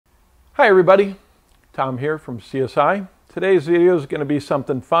Hi everybody, Tom here from CSI. Today's video is going to be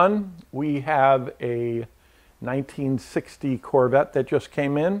something fun. We have a 1960 Corvette that just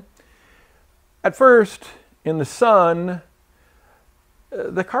came in. At first, in the sun,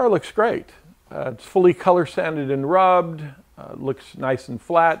 the car looks great. It's fully color sanded and rubbed, looks nice and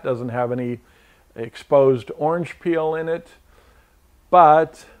flat, doesn't have any exposed orange peel in it.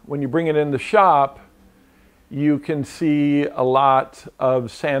 But when you bring it in the shop, you can see a lot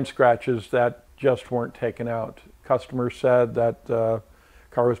of sand scratches that just weren't taken out. Customers said that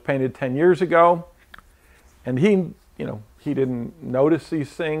car was painted 10 years ago, and he didn't notice these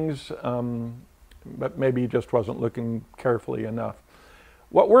things, but maybe he just wasn't looking carefully enough.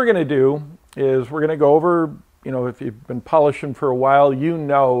 What we're going to do is we're going to go over, if you've been polishing for a while, you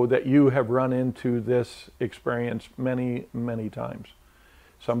know that you have run into this experience many, many times.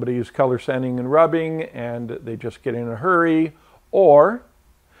 Somebody is color sanding and rubbing and they just get in a hurry, or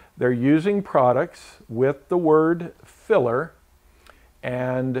they're using products with the word filler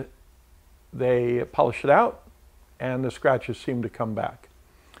and they polish it out and the scratches seem to come back.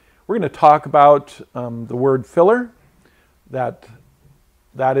 We're going to talk about the word filler. That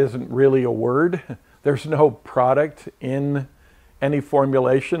isn't really a word. There's no product in any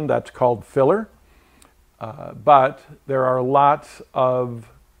formulation that's called filler. But there are lots of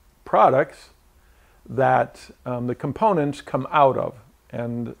products that the components come out of.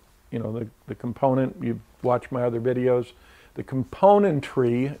 And, the component, you've watched my other videos, the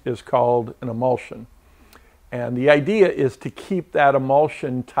componentry is called an emulsion. And the idea is to keep that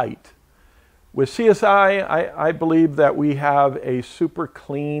emulsion tight. With CSI, I believe that we have a super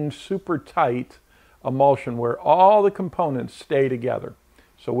clean, super tight emulsion where all the components stay together.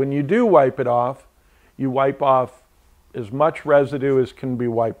 So when you do wipe it off, you wipe off as much residue as can be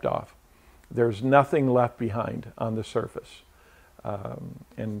wiped off. There's nothing left behind on the surface.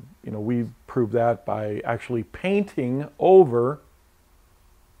 And we prove that by actually painting over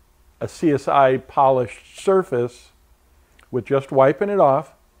a CSI polished surface with just wiping it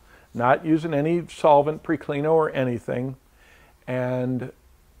off, not using any solvent, pre-cleano or anything, and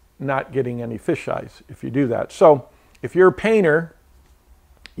not getting any fisheyes if you do that. So if you're a painter,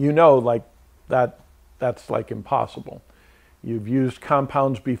 that's like impossible. You've used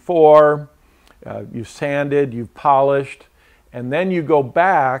compounds before, you've sanded, you've polished, and then you go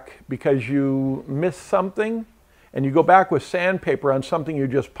back because you missed something, and you go back with sandpaper on something you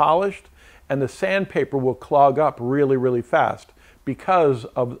just polished, and the sandpaper will clog up really, really fast because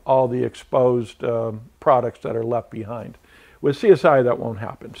of all the exposed products that are left behind. With CSI, that won't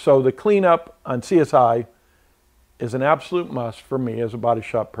happen. So the cleanup on CSI is an absolute must for me as a body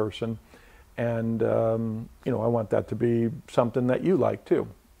shop person. And, I want that to be something that you like too.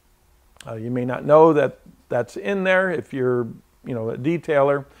 You may not know that that's in there if you're, a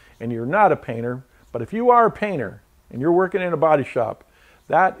detailer and you're not a painter. But if you are a painter and you're working in a body shop,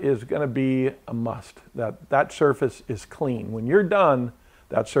 that is going to be a must. That surface is clean. When you're done,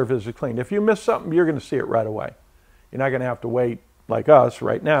 that surface is clean. If you miss something, you're going to see it right away. You're not going to have to wait, like us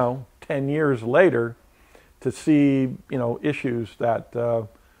right now, 10 years later, to see, issues that,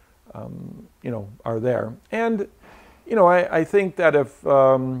 are there. And, I think that if,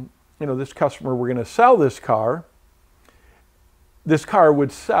 this customer were going to sell this car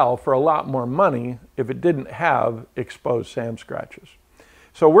would sell for a lot more money if it didn't have exposed sand scratches.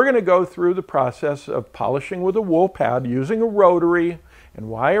 So we're going to go through the process of polishing with a wool pad using a rotary, and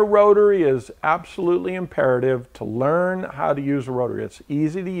why a rotary is absolutely imperative to learn how to use a rotary. It's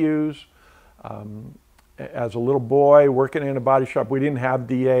easy to use. As a little boy working in a body shop, we didn't have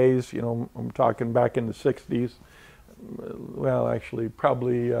DAs, I'm talking back in the 60s. Well, actually,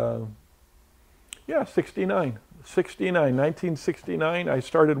 probably, 1969. I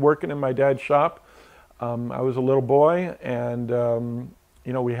started working in my dad's shop. I was a little boy, and,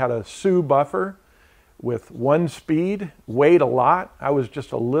 we had a Sioux buffer with 1 speed, weighed a lot. I was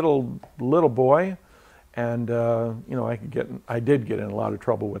just a little boy, and, I did get in a lot of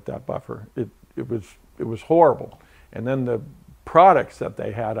trouble with that buffer. It was horrible. And then the products that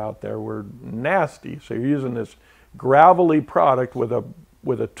they had out there were nasty. So you're using this gravelly product with a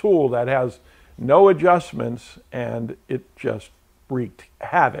tool that has no adjustments, and it just wreaked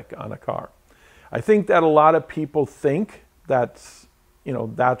havoc on a car. I think that a lot of people think that's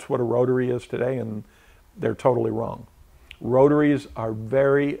what a rotary is today, and they're totally wrong. Rotaries are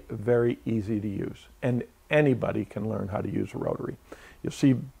very, very easy to use, and anybody can learn how to use a rotary. You'll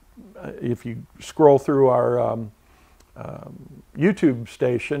see if you scroll through our YouTube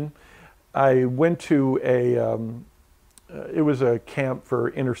station, I went to it was a camp for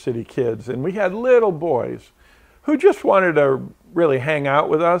inner city kids, and we had little boys who just wanted to really hang out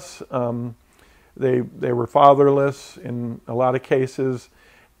with us. They were fatherless in a lot of cases,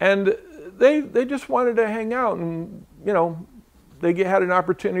 and they just wanted to hang out, and they had an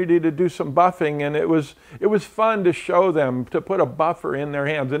opportunity to do some buffing, and it was fun to show them, to put a buffer in their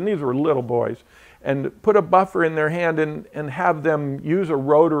hands, and these were little boys, and put a buffer in their hand and have them use a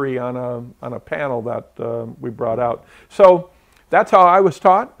rotary on a panel that we brought out. So that's how I was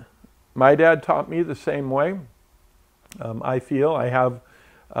taught. My dad taught me the same way. I feel I have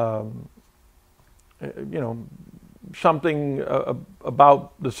something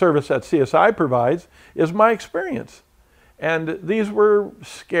about the service that CSI provides is my experience. And these were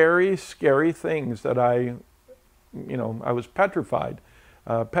scary, scary things that I was petrified.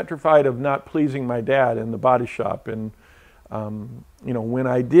 Petrified of not pleasing my dad in the body shop. And, when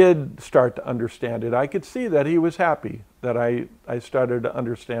I did start to understand it, I could see that he was happy that I started to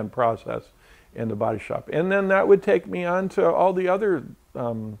understand process in the body shop. And then that would take me on to all the other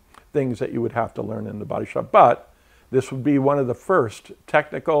things that you would have to learn in the body shop. But this would be one of the first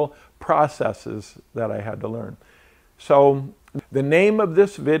technical processes that I had to learn. So the name of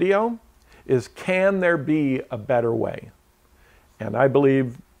this video is Can There Be a Better Way? And I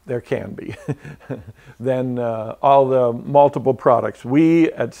believe there can be than all the multiple products.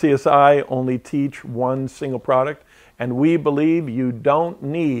 We at CSI only teach one single product, and we believe you don't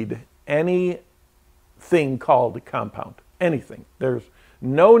need anything called a compound, anything. There's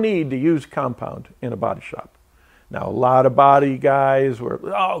no need to use compound in a body shop. Now, a lot of body guys were,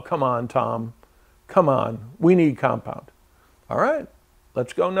 oh, come on, Tom, come on, we need compound. All right,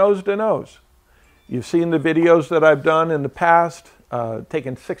 let's go nose to nose. You've seen the videos that I've done in the past,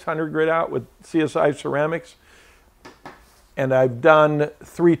 taken 600 grit out with CSI Ceram-X, and I've done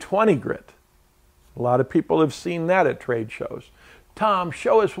 320 grit. A lot of people have seen that at trade shows. Tom,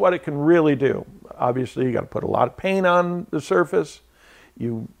 show us what it can really do. Obviously, you got to put a lot of paint on the surface.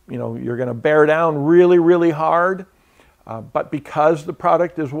 You're going to bear down really, really hard. But because the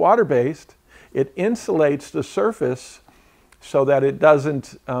product is water-based, it insulates the surface so that it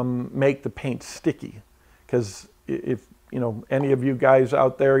doesn't make the paint sticky. Because if any of you guys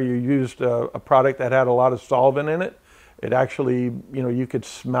out there, you used a product that had a lot of solvent in it, it actually, you could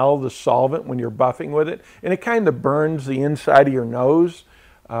smell the solvent when you're buffing with it, and it kind of burns the inside of your nose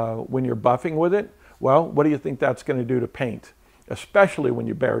when you're buffing with it. Well, what do you think that's going to do to paint, especially when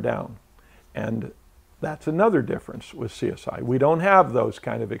you bear down? And that's another difference with CSI. We don't have those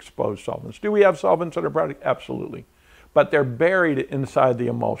kind of exposed solvents. Do we have solvents in our product? Absolutely. But they're buried inside the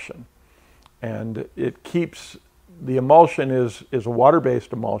emulsion. And it keeps, the emulsion is a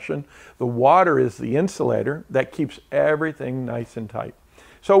water-based emulsion. The water is the insulator that keeps everything nice and tight.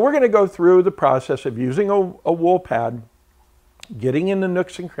 So we're going to go through the process of using a wool pad, getting in the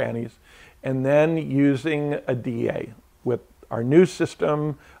nooks and crannies, and then using a DA. With our new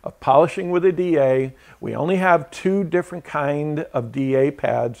system of polishing with a DA, we only have 2 different kind of DA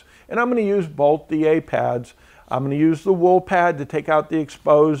pads, and I'm going to use both DA pads. I'm going to use the wool pad to take out the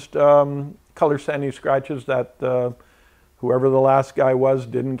exposed color sanding scratches that whoever the last guy was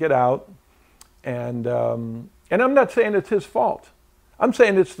didn't get out. And I'm not saying it's his fault. I'm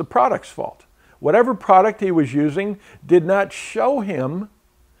saying it's the product's fault. Whatever product he was using did not show him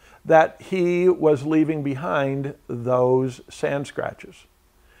that he was leaving behind those sand scratches.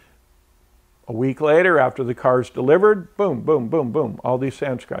 A week later, after the car's delivered, boom, boom, boom, boom, all these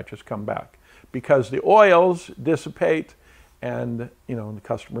sand scratches come back because the oils dissipate, and the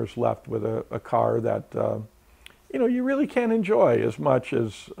customer's left with a car that you really can't enjoy as much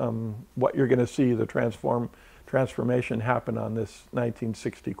as what you're going to see the transformation happen on this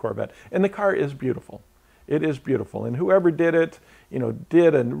 1960 Corvette. And the car is beautiful. It is beautiful, and whoever did it,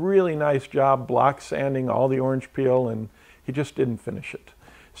 did a really nice job block sanding all the orange peel, and he just didn't finish it.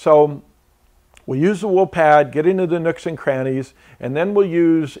 So we'll use the wool pad, get into the nooks and crannies, and then we'll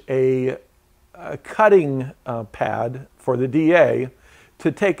use a cutting pad for the DA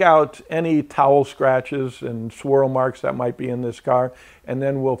to take out any towel scratches and swirl marks that might be in this car, and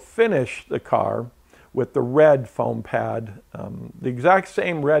then we'll finish the car with the red foam pad, the exact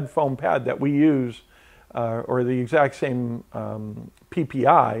same red foam pad that we use, or the exact same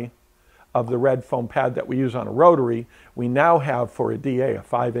PPI of the red foam pad that we use on a rotary, we now have for a DA, a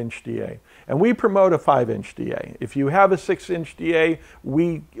 5-inch DA. And we promote a 5-inch DA. If you have a 6-inch DA,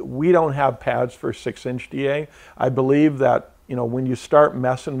 we don't have pads for 6-inch DA. I believe that when you start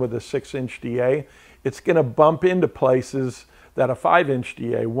messing with a 6-inch DA, it's going to bump into places that a 5-inch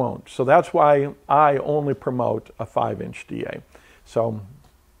DA won't. So that's why I only promote a 5-inch DA. So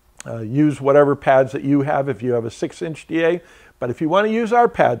use whatever pads that you have if you have a 6-inch DA. But if you want to use our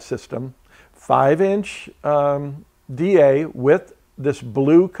pad system, 5-inch DA with this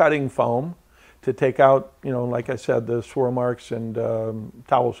blue cutting foam to take out, like I said, the swirl marks and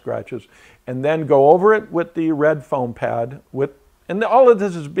towel scratches, and then go over it with the red foam pad. And all of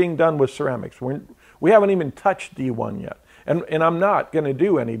this is being done with Ceram-X. We haven't even touched D1 yet. And I'm not going to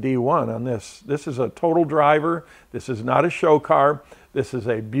do any D1 on this. This is a total driver. This is not a show car. This is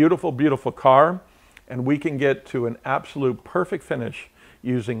a beautiful, beautiful car. And we can get to an absolute perfect finish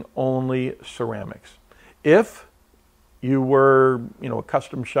using only Ceram-X. If you were, a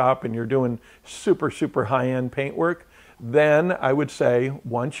custom shop and you're doing super, super high-end paintwork, then I would say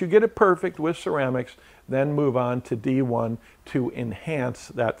once you get it perfect with Ceram-X, then move on to D1 to enhance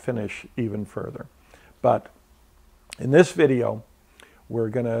that finish even further. But in this video, we're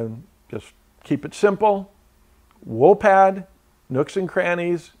gonna just keep it simple, wool pad, nooks and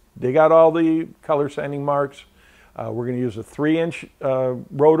crannies, dig out all the color sanding marks. We're gonna use a 3-inch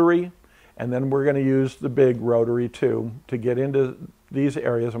rotary, and then we're going to use the big rotary too to get into these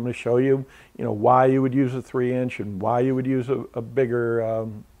areas. I'm going to show you, why you would use a 3-inch and why you would use a bigger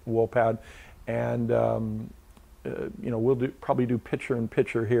wool pad. And, we'll probably do picture in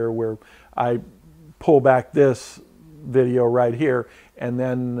picture here where I pull back this video right here, and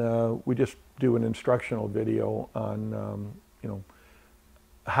then we just do an instructional video on,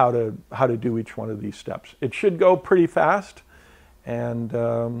 how to do each one of these steps. It should go pretty fast. And,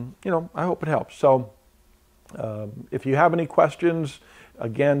 I hope it helps. So if you have any questions,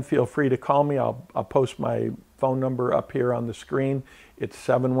 again, feel free to call me. I'll post my phone number up here on the screen. It's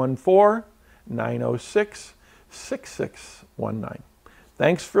 714-906-6619.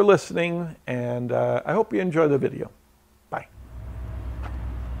 Thanks for listening, and I hope you enjoy the video. Bye.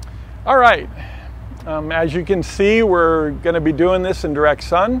 All right. As you can see, we're going to be doing this in direct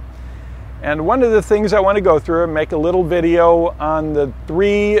sun. And one of the things I want to go through and make a little video on the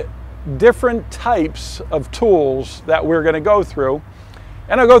 3 different types of tools that we're going to go through.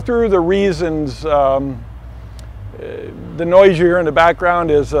 And I'll go through the reasons. The noise you hear in the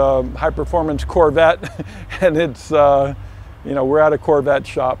background is a high-performance Corvette, and it's, we're at a Corvette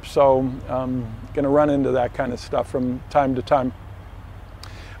shop, so I'm going to run into that kind of stuff from time to time.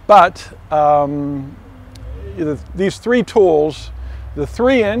 But these 3 tools, the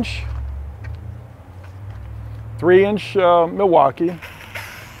 3-inch, Milwaukee,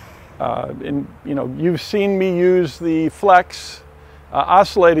 and you've seen me use the Flex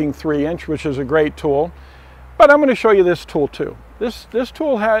oscillating 3-inch, which is a great tool. But I'm going to show you this tool too. This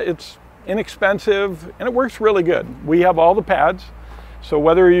tool it's inexpensive and it works really good. We have all the pads, so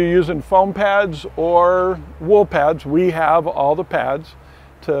whether you're using foam pads or wool pads, we have all the pads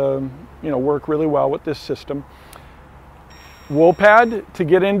to work really well with this system. Wool pad to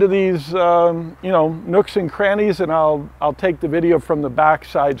get into these nooks and crannies, and I'll take the video from the back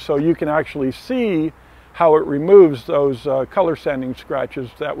side so you can actually see how it removes those color sanding scratches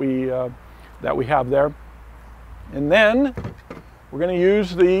that we have there. And then we're going to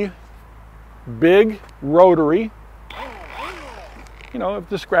use the big rotary. If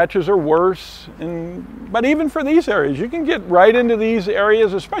the scratches are worse, but even for these areas, you can get right into these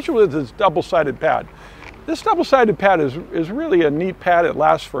areas, especially with this double-sided pad. This double-sided pad is really a neat pad. It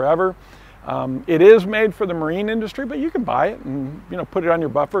lasts forever. It is made for the marine industry, but you can buy it and put it on your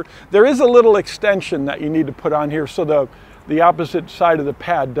buffer. There is a little extension that you need to put on here so the opposite side of the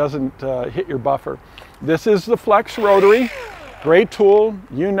pad doesn't hit your buffer. This is the Flex rotary. Great tool.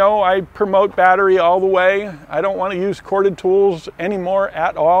 I promote battery all the way. I don't want to use corded tools anymore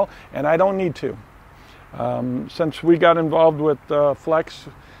at all, and I don't need to. Since we got involved with Flex,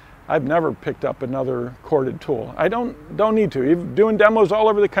 I've never picked up another corded tool. I don't need to. Even doing demos all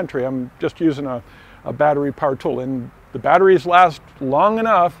over the country, I'm just using a battery powered tool, and the batteries last long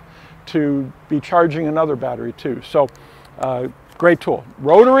enough to be charging another battery too. So great tool.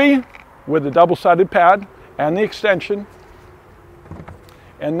 Rotary with the double-sided pad and the extension.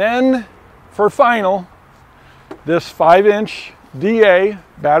 And then for final, this 5-inch DA,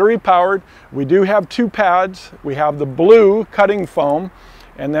 battery powered. We do have 2 pads. We have the blue cutting foam,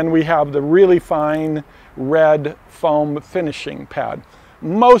 and then we have the really fine red foam finishing pad.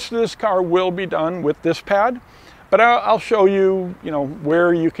 Most of this car will be done with this pad, but I'll show you,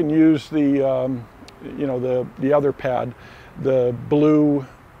 where you can use the, the other pad, the blue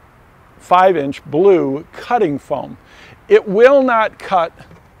 5-inch blue cutting foam. It will not cut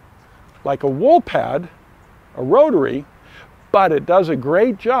like a wool pad, a rotary, but it does a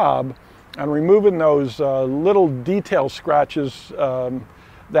great job on removing those little detail scratches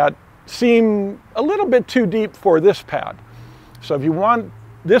that seem a little bit too deep for this pad. So if you want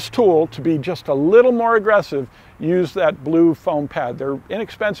this tool to be just a little more aggressive, use that blue foam pad. They're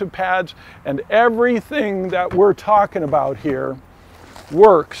inexpensive pads, and everything that we're talking about here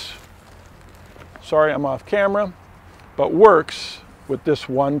works. Sorry, I'm off camera, but works with this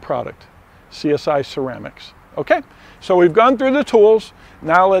one product, CSI Ceram-X. Okay, so we've gone through the tools.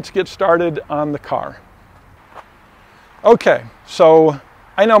 Now let's get started on the car. Okay, so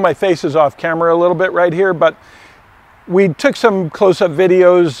I know my face is off camera a little bit right here, but we took some close-up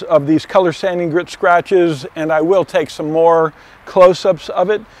videos of these color sanding grit scratches, and I will take some more close-ups of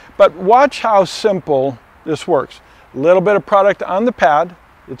it. But watch how simple this works. A little bit of product on the pad.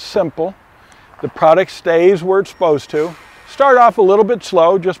 It's simple. The product stays where it's supposed to. Start off a little bit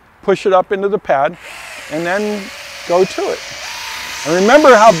slow, just push it up into the pad, and then go to it. And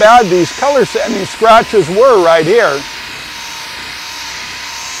remember how bad these color sanding scratches were right here.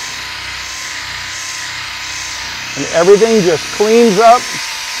 And everything just cleans up,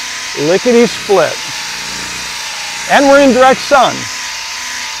 lickety-split. And we're in direct sun.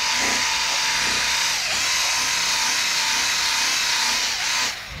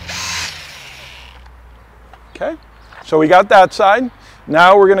 Okay, so we got that side.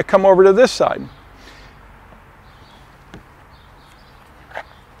 Now we're going to come over to this side.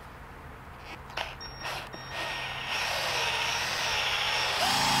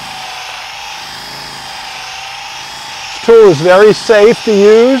 This tool is very safe to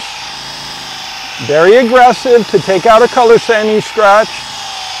use, very aggressive to take out a color sanding scratch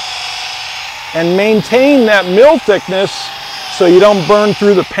and maintain that mill thickness so you don't burn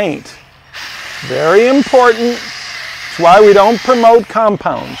through the paint. Very important. That's why we don't promote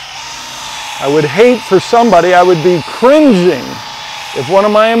compounds. I would hate for somebody, I would be cringing if one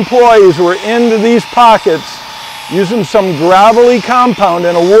of my employees were into these pockets using some gravelly compound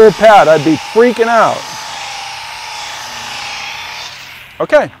in a wool pad. I'd be freaking out.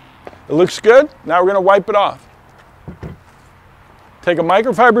 Okay, it looks good. Now we're going to wipe it off. Take a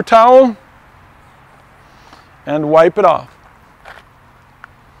microfiber towel and wipe it off.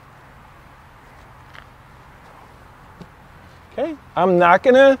 Okay, I'm not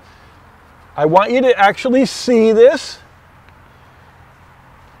gonna, I want you to actually see this.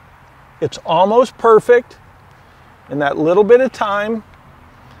 It's almost perfect in that little bit of time.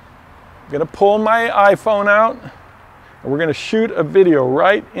 I'm gonna pull my iPhone out and we're gonna shoot a video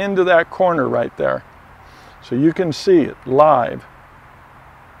right into that corner right there so you can see it live.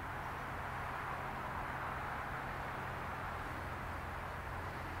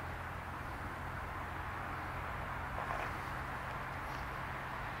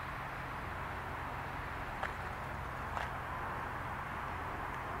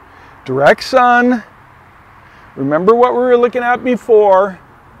 Direct sun. Remember what we were looking at before.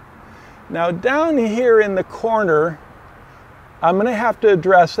 Now down here in the corner, I'm going to have to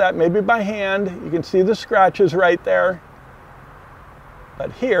address that maybe by hand. You can see the scratches right there.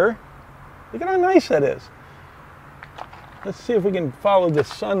 But here, look at how nice that is. Let's see if we can follow the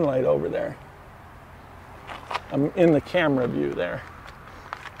sunlight over there. I'm in the camera view there.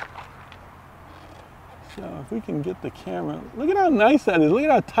 So if we can get the camera, look at how nice that is. Look at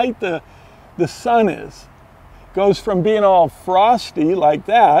how tight the sun is. Goes from being all frosty like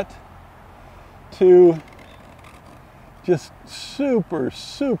that to just super,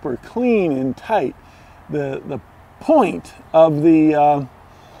 super clean and tight. The point of the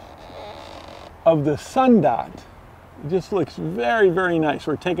sun dot, it just looks very, very nice.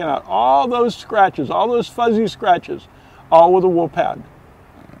 We're taking out all those scratches, all those fuzzy scratches, all with a wool pad.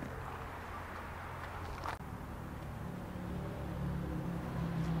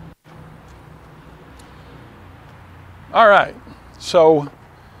 All right, so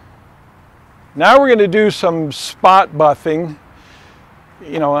now we're going to do some spot buffing.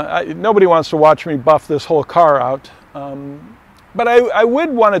 You know, nobody wants to watch me buff this whole car out, but I would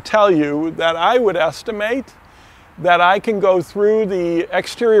want to tell you that I would estimate that I can go through the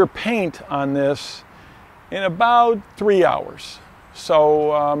exterior paint on this in about 3 hours.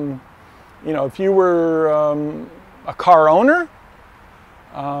 So, you know, if you were a car owner,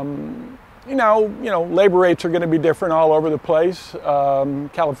 you know, labor rates are going to be different all over the place.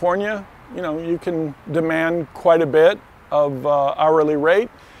 California, you know, you can demand quite a bit of hourly rate,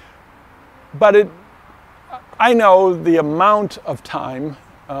 but I know the amount of time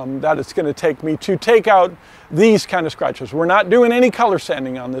that it's going to take me to take out these kind of scratches. We're not doing any color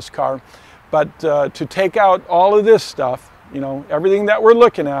sanding on this car, but to take out all of this stuff, you know, everything that we're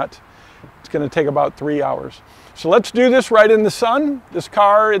looking at, it's going to take about 3 hours. So let's do this right in the sun. This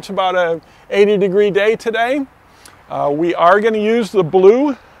car, it's about a 80-degree day today. We are going to use the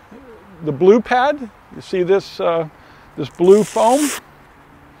blue pad. You see this, this blue foam?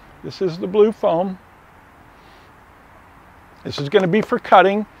 This is the blue foam. This is going to be for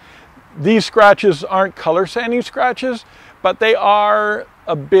cutting. These scratches aren't color sanding scratches, but they are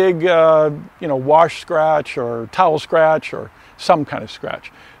a big, wash scratch or towel scratch or some kind of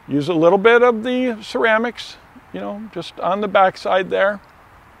scratch. Use a little bit of the Ceram-X, just on the back side there.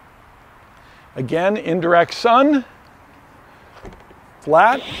 Again, indirect sun,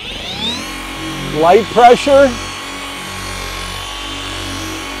 flat, light pressure.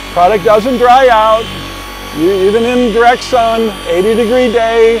 Product doesn't dry out, even in direct sun, 80-degree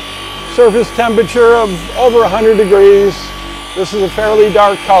day, surface temperature of over 100 degrees. This is a fairly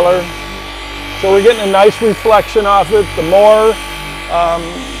dark color, so we're getting a nice reflection off it.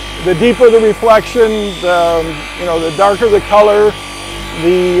 The deeper the reflection, the darker the color,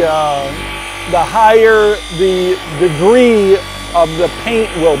 the higher the degree of the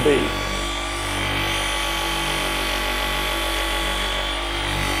paint will be.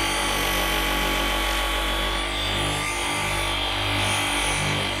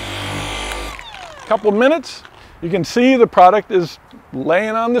 Couple minutes, you can see the product is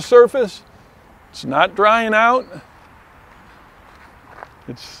laying on the surface. It's not drying out.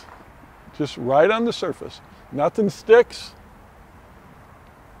 It's just right on the surface. Nothing sticks.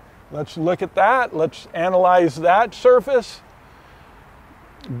 Let's look at that. Let's analyze that surface.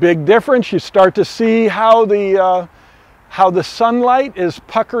 Big difference. You start to see how the sunlight is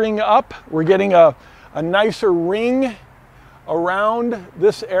puckering up. We're getting a nicer ring around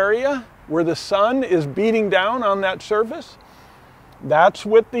this area where the sun is beating down on that surface. That's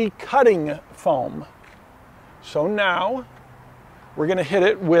with the cutting foam. So now we're going to hit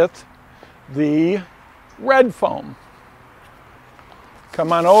it with the red foam.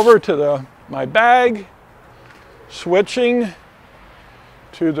 Come on over to my bag, switching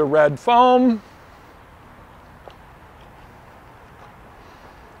to the red foam.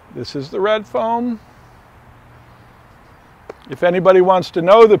 This is the red foam. If anybody wants to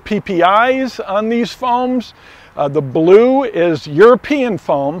know the PPIs on these foams, the blue is European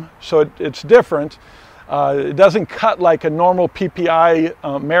foam, so it's different. It doesn't cut like a normal PPI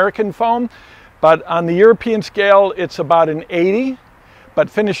American foam, but on the European scale, it's about an 80, but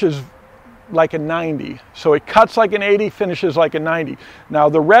finishes like a 90. So it cuts like an 80, finishes like a 90. Now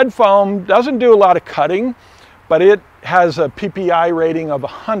the red foam doesn't do a lot of cutting, but it has a PPI rating of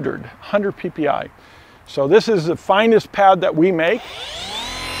 100 PPI. So this is the finest pad that we make.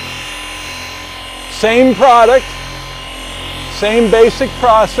 Same product, same basic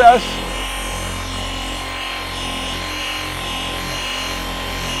process.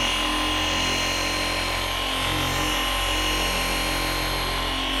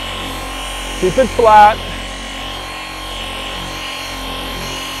 Keep it flat.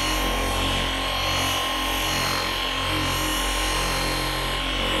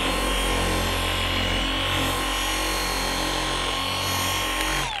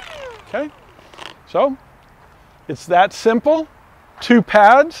 Okay, so it's that simple. 2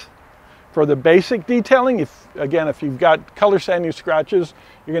 pads for the basic detailing. If you've got color sanding scratches,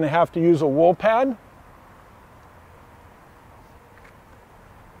 you're going to have to use a wool pad.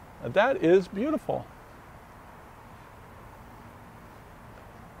 That is beautiful.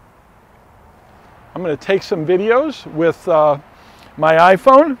 I'm going to take some videos with my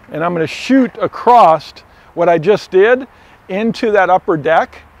iPhone, and I'm going to shoot across what I just did into that upper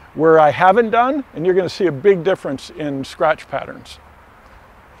deck where I haven't done, and you're going to see a big difference in scratch patterns.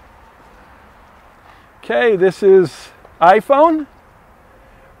 Okay, this is iPhone,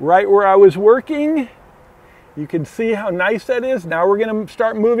 right where I was working. You can see how nice that is. Now we're going to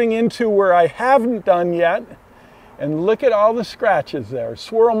start moving into where I haven't done yet, and look at all the scratches there,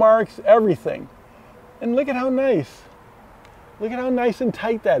 swirl marks, everything. And look at how nice. Look at how nice and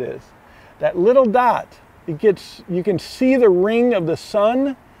tight that is. That little dot, you can see the ring of the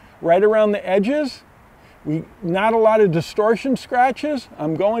sun right around the edges. Not a lot of distortion scratches.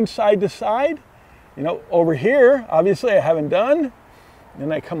 I'm going side to side. Over here, obviously I haven't done.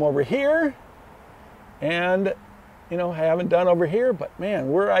 Then I come over here, and I haven't done over here, but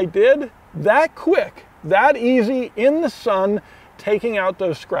man, where I did, that quick, that easy, in the sun, taking out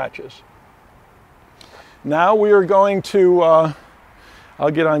those scratches. Now we are going to,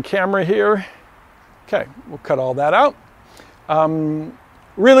 I'll get on camera here. Okay, we'll cut all that out.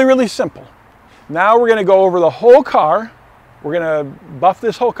 Really, really simple. Now we're going to go over the whole car. We're going to buff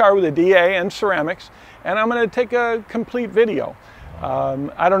this whole car with a DA and Ceram-X, and I'm going to take a complete video.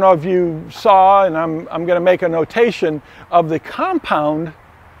 I don't know if you saw, and I'm going to make a notation of the compound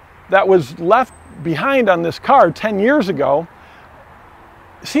that was left behind on this car 10 years ago.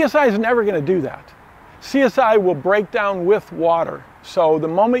 CSI is never going to do that. CSI will break down with water. So the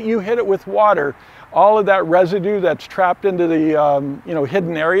moment you hit it with water, all of that residue that's trapped into the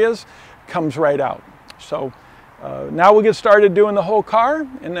hidden areas comes right out. So now we'll get started doing the whole car,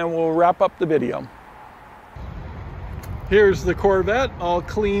 and then we'll wrap up the video. Here's the Corvette all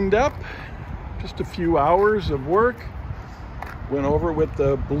cleaned up. Just a few hours of work. Went over with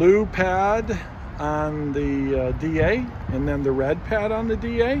the blue pad on the DA and then the red pad on the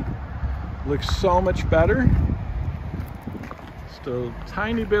DA. Looks so much better. Just a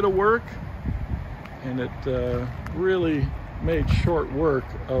tiny bit of work, and it really made short work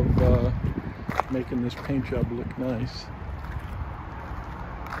of making this paint job look nice.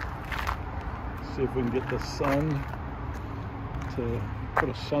 See if we can get the sun to put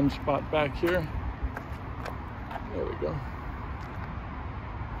a sunspot back here. There we go.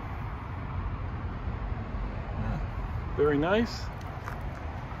 Very nice.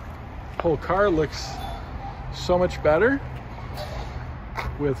 Whole car looks so much better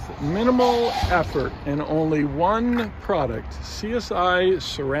with minimal effort and only one product, CSI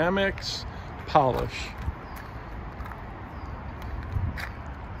Ceram-X polish.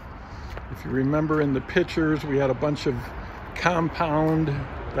 If you remember in the pictures, we had a bunch of compound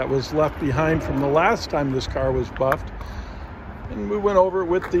that was left behind from the last time this car was buffed, and we went over it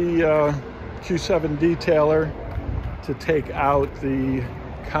with the Q7 detailer to take out the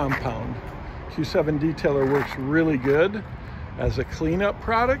compound. Q7 detailer works really good as a cleanup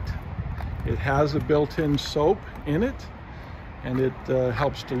product. It has a built-in soap in it, and it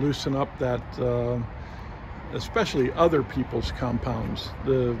helps to loosen up that especially other people's compounds.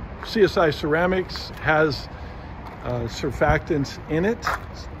 The CSI Ceram-X has surfactants in it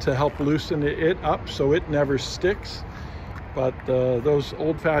to help loosen it up so it never sticks, but those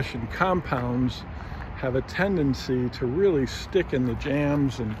old-fashioned compounds have a tendency to really stick in the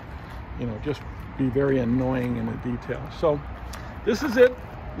jams and just be very annoying in the detail. So this is it.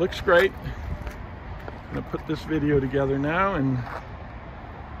 Looks great. I'm gonna put this video together now and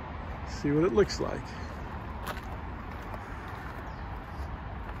see what it looks like.